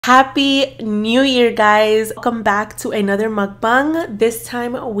Happy New Year, guys. Welcome back to another mukbang. This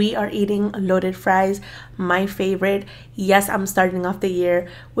time we are eating loaded fries, my favorite. Yes, I'm starting off the year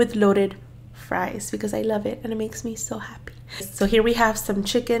with loaded fries because I love it and it makes me so happy. So here we have some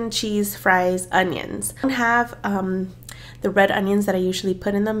chicken, cheese, fries, onions. I don't have the red onions that I usually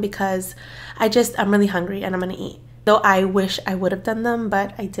put in them because I'm really hungry and I'm gonna eat. Though I wish I would have done them,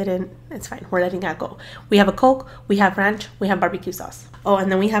 but I didn't. It's fine. We're letting that go. We have a Coke, we have ranch, we have barbecue sauce. Oh,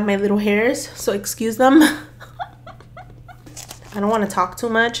 and then we have my little hairs, so excuse them. I don't want to talk too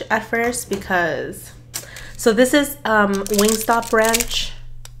much at first because... So this is WINGSTOP ranch.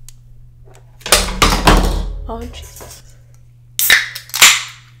 Oh, Jesus.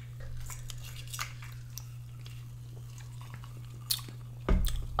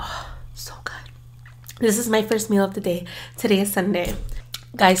 Oh, so good. This is my first meal of the day. Today is Sunday.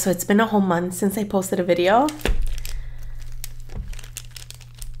 Guys, so it's been a whole month since I posted a video.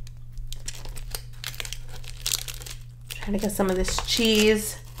 Trying to get some of this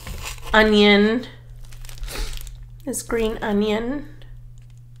cheese, onion, this green onion.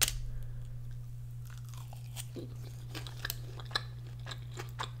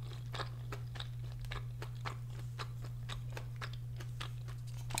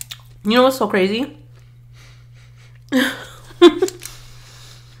 You know what's so crazy? I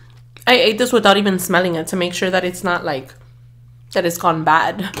ate this without even smelling it to make sure that it's not like that it's gone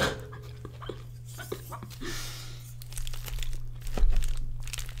bad.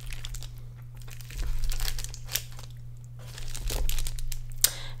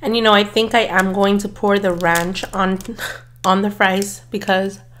 And you know, I think I am going to pour the ranch on the fries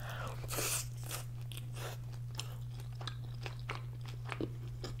because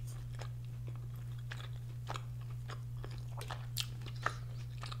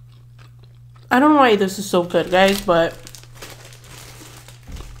I don't know why this is so good, guys, but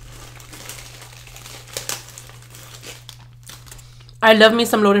I love me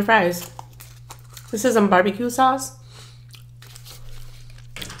some loaded fries. This is some barbecue sauce.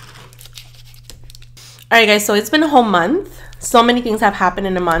 Alright, guys, so it's been a whole month. So many things have happened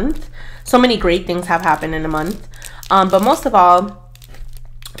in a month. So many great things have happened in a month. But most of all,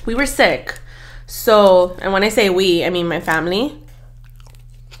 we were sick. So, and when I say we, I mean my family.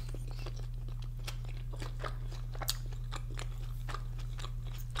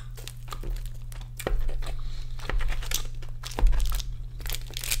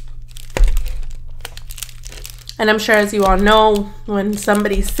 And I'm sure, as you all know, when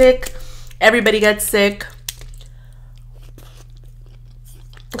somebody's sick, everybody gets sick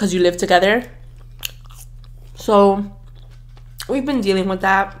because you live together. So we've been dealing with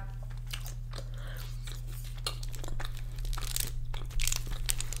that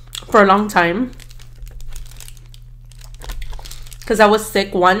for a long time because I was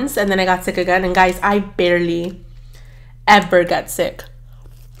sick once and then I got sick again. And guys, I barely ever get sick.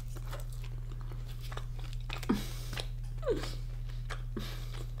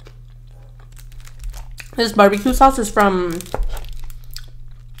 This barbecue sauce is from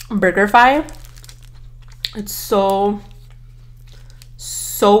BurgerFi. It's so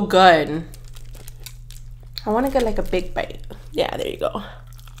good. I want to get like a big bite. Yeah, there you go.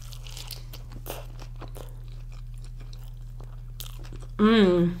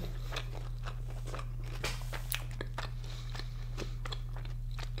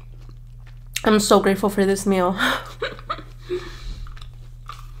 I'm so grateful for this meal.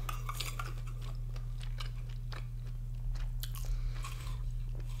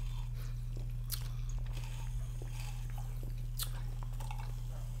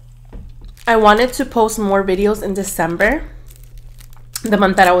 I wanted to post more videos in December, the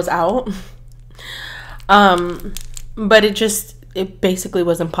month that I was out, but it basically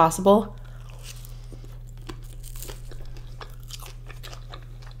was impossible.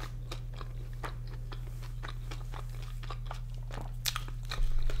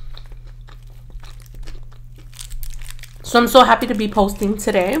 So I'm so happy to be posting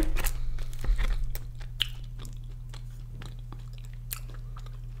today.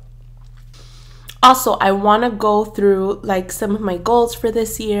 Also, I want to go through like some of my goals for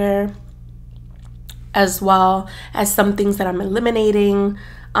this year, as well as some things that I'm eliminating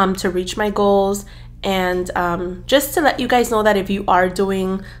to reach my goals. And just to let you guys know that if you are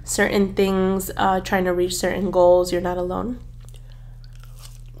doing certain things, trying to reach certain goals, you're not alone.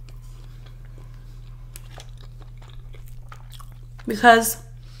 Because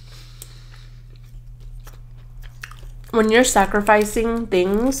when you're sacrificing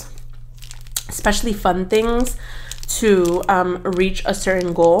things, especially fun things, to reach a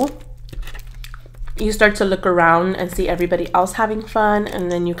certain goal, you start to look around and see everybody else having fun,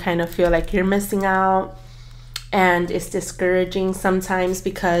 and then you kind of feel like you're missing out. And it's discouraging sometimes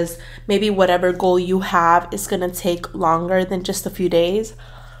because maybe whatever goal you have is going to take longer than just a few days.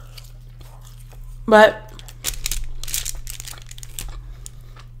 But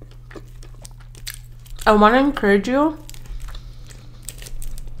I want to encourage you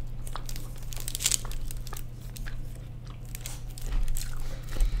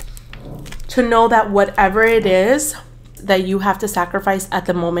to know that whatever it is that you have to sacrifice at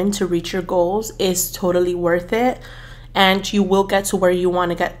the moment to reach your goals is totally worth it, and you will get to where you want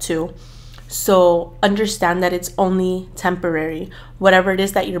to get to. So understand that it's only temporary. Whatever it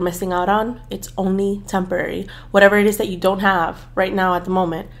is that you're missing out on, it's only temporary. Whatever it is that you don't have right now at the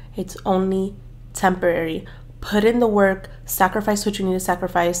moment, it's only temporary. Put in the work, sacrifice what you need to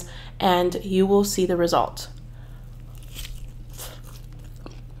sacrifice, and you will see the result.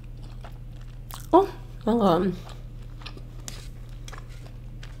 Oh,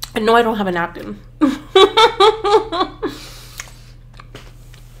 I know I don't have a napkin.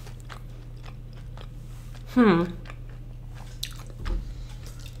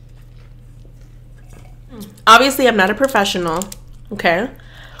 Obviously, I'm not a professional, okay?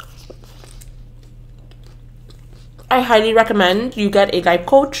 I highly recommend you get a life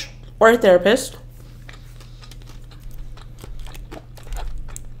coach or a therapist.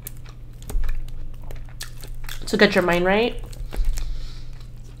 To get your mind right.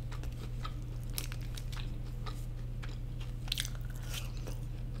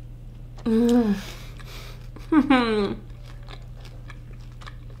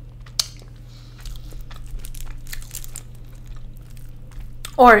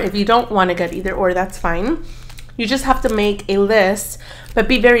 Or if you don't want to get either or, that's fine. You just have to make a list, but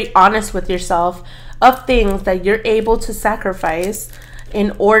be very honest with yourself of things that you're able to sacrifice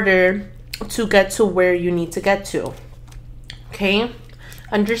in order to get to where you need to get to. Okay?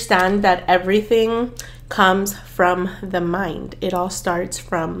 Understand that everything comes from the mind. It all starts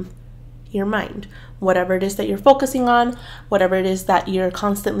from your mind. Whatever it is that you're focusing on, whatever it is that you're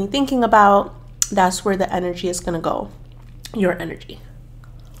constantly thinking about, that's where the energy is going to go. Your energy.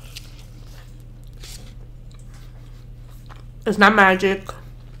 It's not magic.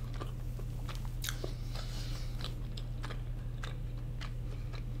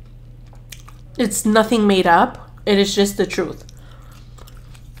 It's nothing made up. It is just the truth.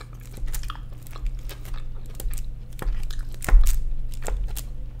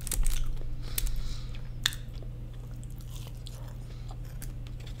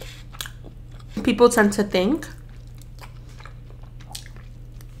 People tend to think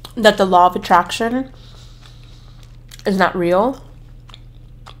that the law of attraction is not real.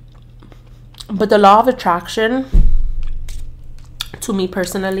 But the law of attraction, to me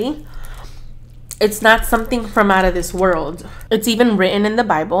personally, it's not something from out of this world. It's even written in the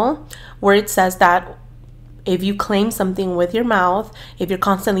Bible where it says that if you claim something with your mouth, if you're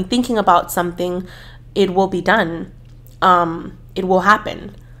constantly thinking about something, it will be done. It will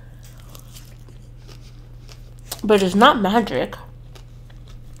happen. But it's not magic.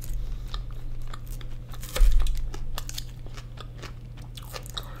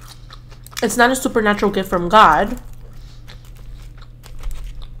 It's not a supernatural gift from God.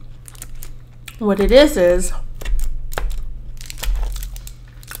 What it is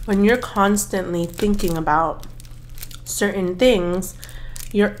when you're constantly thinking about certain things,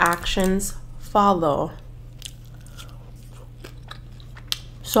 your actions follow.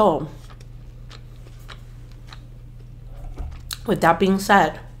 So, with that being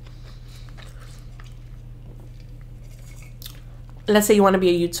said, let's say you want to be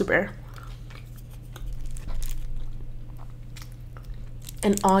a YouTuber.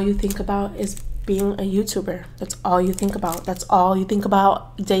 And all you think about is being a YouTuber. That's all you think about. That's all you think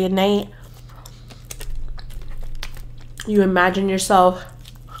about day and night. You imagine yourself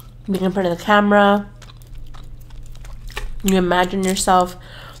being in front of the camera. You imagine yourself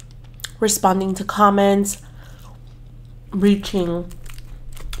responding to comments, reaching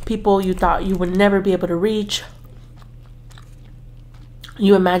people you thought you would never be able to reach.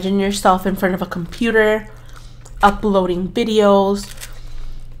 You imagine yourself in front of a computer, uploading videos,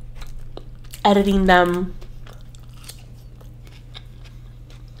 editing them.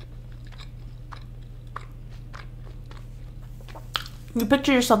 You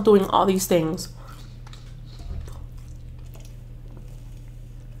picture yourself doing all these things.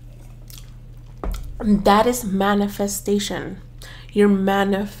 And that is manifestation. You're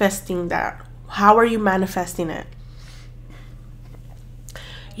manifesting that. How are you manifesting it?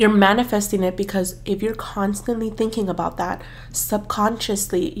 You're manifesting it because if you're constantly thinking about that,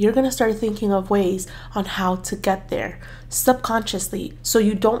 subconsciously, you're going to start thinking of ways on how to get there. Subconsciously. So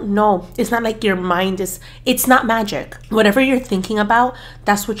you don't know. It's not like your mind it's not magic. Whatever you're thinking about,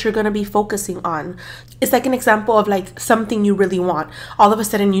 that's what you're going to be focusing on. It's like an example of like something you really want. All of a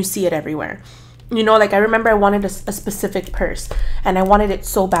sudden you see it everywhere. You know, like I remember I wanted a specific purse and I wanted it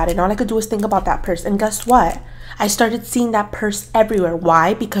so bad, and all I could do was think about that purse. And guess what? I started seeing that purse everywhere.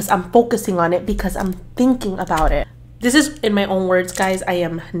 Why? Because I'm focusing on it, because I'm thinking about it. This is in my own words, guys. I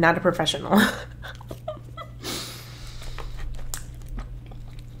am not a professional.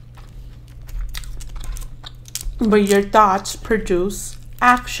 But your thoughts produce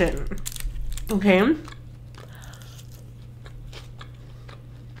action. Okay?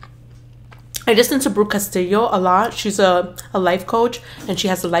 I listen to Brooke Castillo a lot. She's a life coach, and she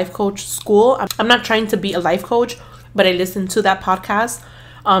has a life coach school. I'm not trying to be a life coach, but I listen to that podcast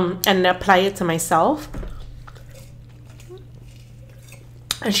and apply it to myself.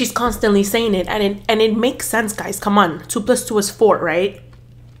 And she's constantly saying it, and it makes sense, guys. Come on, 2 + 2 is 4, right?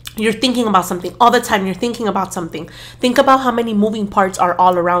 You're thinking about something all the time. You're thinking about something. Think about how many moving parts are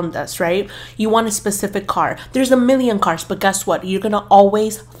all around us, right? You want a specific car. There's a million cars, but guess what? You're going to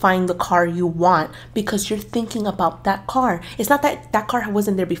always find the car you want because you're thinking about that car. It's not that that car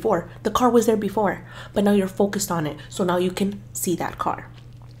wasn't there before. The car was there before, but now you're focused on it. So now you can see that car.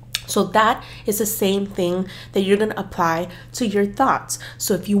 So that is the same thing that you're going to apply to your thoughts.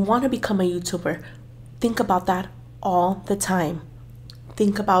 So if you want to become a YouTuber, think about that all the time.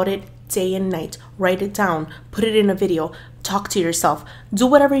 Think about it day and night. Write it down. Put it in a video. Talk to yourself. Do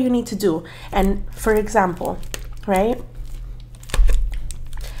whatever you need to do. And for example, right?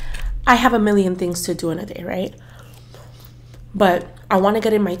 I have a million things to do in a day, right? But I want to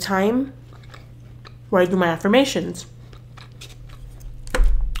get in my time where I do my affirmations.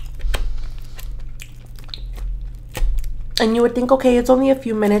 And you would think, okay, it's only a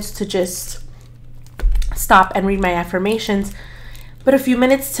few minutes to just stop and read my affirmations. But a few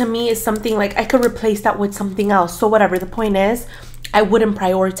minutes to me is something like I could replace that with something else. So whatever, the point is, I wouldn't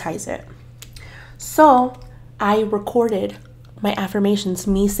prioritize it. So I recorded my affirmations,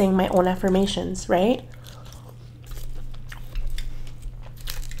 me saying my own affirmations, right?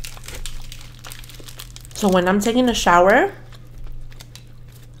 So when I'm taking a shower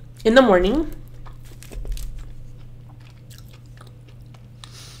in the morning,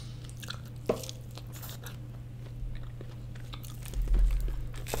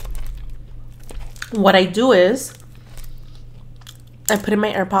 what I do is I put in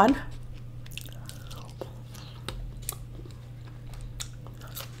my AirPod.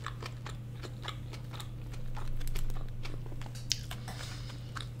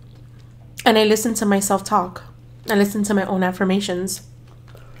 And I listen to myself talk. I listen to my own affirmations.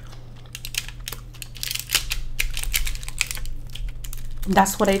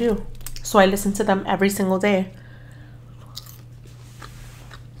 That's what I do. So I listen to them every single day.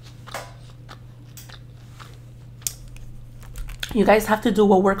 You guys have to do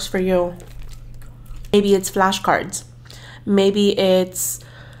what works for you. Maybe it's flashcards. Maybe it's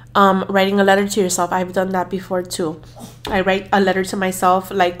writing a letter to yourself. I've done that before too. I write a letter to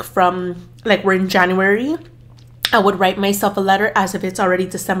myself, like we're in January. I would write myself a letter as if it's already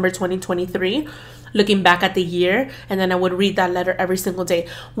December 2023, looking back at the year, and then I would read that letter every single day.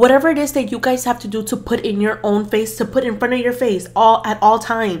 Whatever it is that you guys have to do to put in your own face, to put in front of your face at all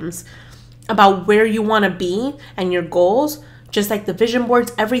times about where you want to be and your goals. Just like the vision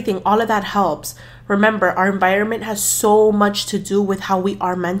boards, everything, all of that helps. Remember, our environment has so much to do with how we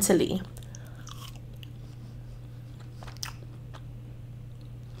are mentally.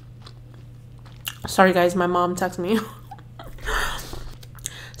 Sorry guys, my mom texted me.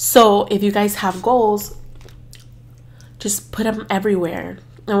 So if you guys have goals, just put them everywhere.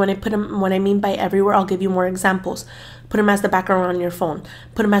 And when I mean by everywhere, I'll give you more examples. Put them as the background on your phone.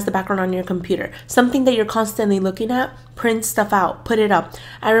 Put them as the background on your computer. Something that you're constantly looking at, print stuff out, put it up.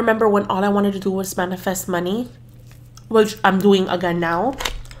 I remember when all I wanted to do was manifest money, which I'm doing again now.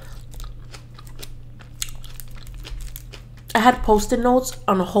 I had Post-it notes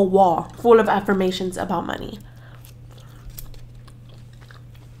on a whole wall full of affirmations about money.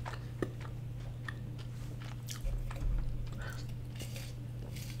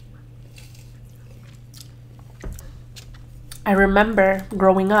 I remember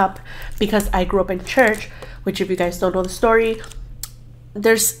growing up, because I grew up in church, which if you guys don't know the story,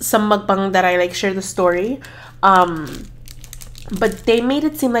 there's some mukbang that I like share the story. But they made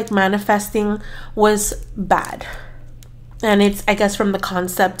it seem like manifesting was bad. And it's, I guess, from the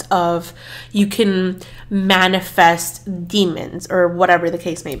concept of you can manifest demons or whatever the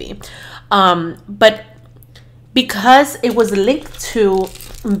case may be. But because it was linked to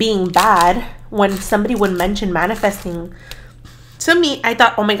being bad, when somebody would mention manifesting, to me, I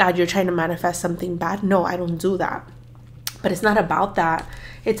thought, oh my God, you're trying to manifest something bad. No, I don't do that. But it's not about that.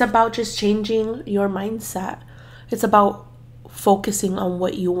 It's about just changing your mindset. It's about focusing on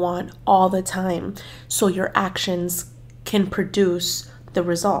what you want all the time so your actions can produce the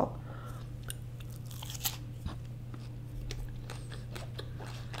result.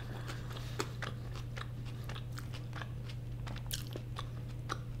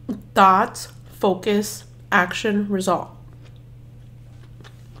 Thoughts, focus, action, result.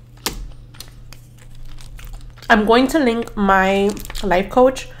 I'm going to link my life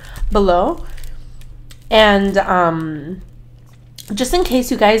coach below, and just in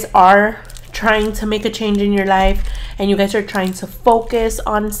case you guys are trying to make a change in your life and you guys are trying to focus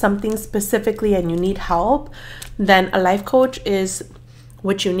on something specifically and you need help, then a life coach is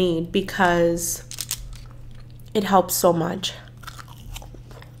what you need, because it helps so much.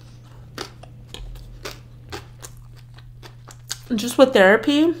 Just with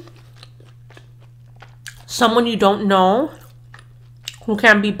therapy, someone you don't know who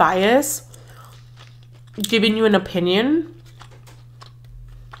can be biased, giving you an opinion,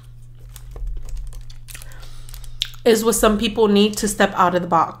 is what some people need to step out of the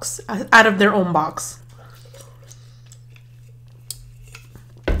box, out of their own box.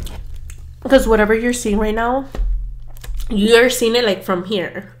 Because whatever you're seeing right now, you're seeing it like from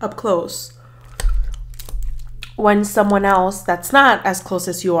here, up close. When someone else that's not as close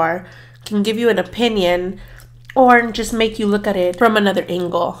as you are can give you an opinion or just make you look at it from another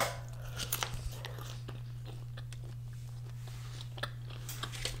angle.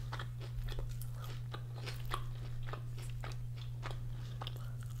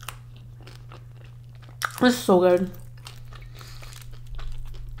 It's so good.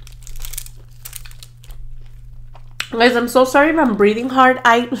 Guys, I'm so sorry if I'm breathing hard.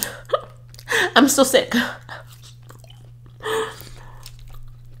 I'm so sick.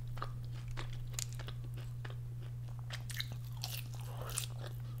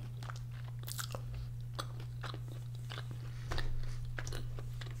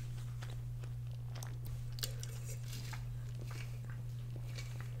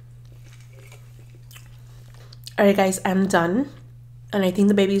 Alright guys, I'm done. And I think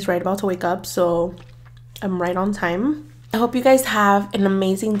the baby's right about to wake up, so I'm right on time. I hope you guys have an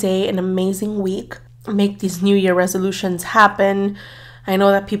amazing day, an amazing week. Make these New Year resolutions happen. I know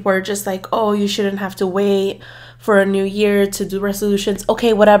that people are just like, oh, you shouldn't have to wait for a new year to do resolutions.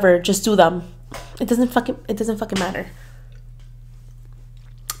 Okay, whatever, just do them. It doesn't fucking matter.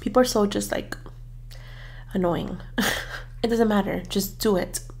 People are so just like annoying. It doesn't matter. Just do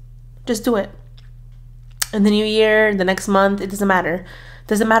it. Just do it. In the new year, the next month, it doesn't matter.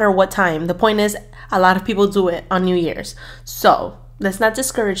 Doesn't matter what time. The point is, a lot of people do it on New Year's. So let's not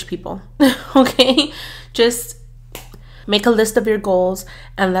discourage people. Okay? Just make a list of your goals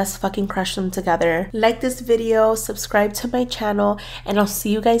and let's fucking crush them together. Like this video, subscribe to my channel, and I'll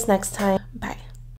see you guys next time.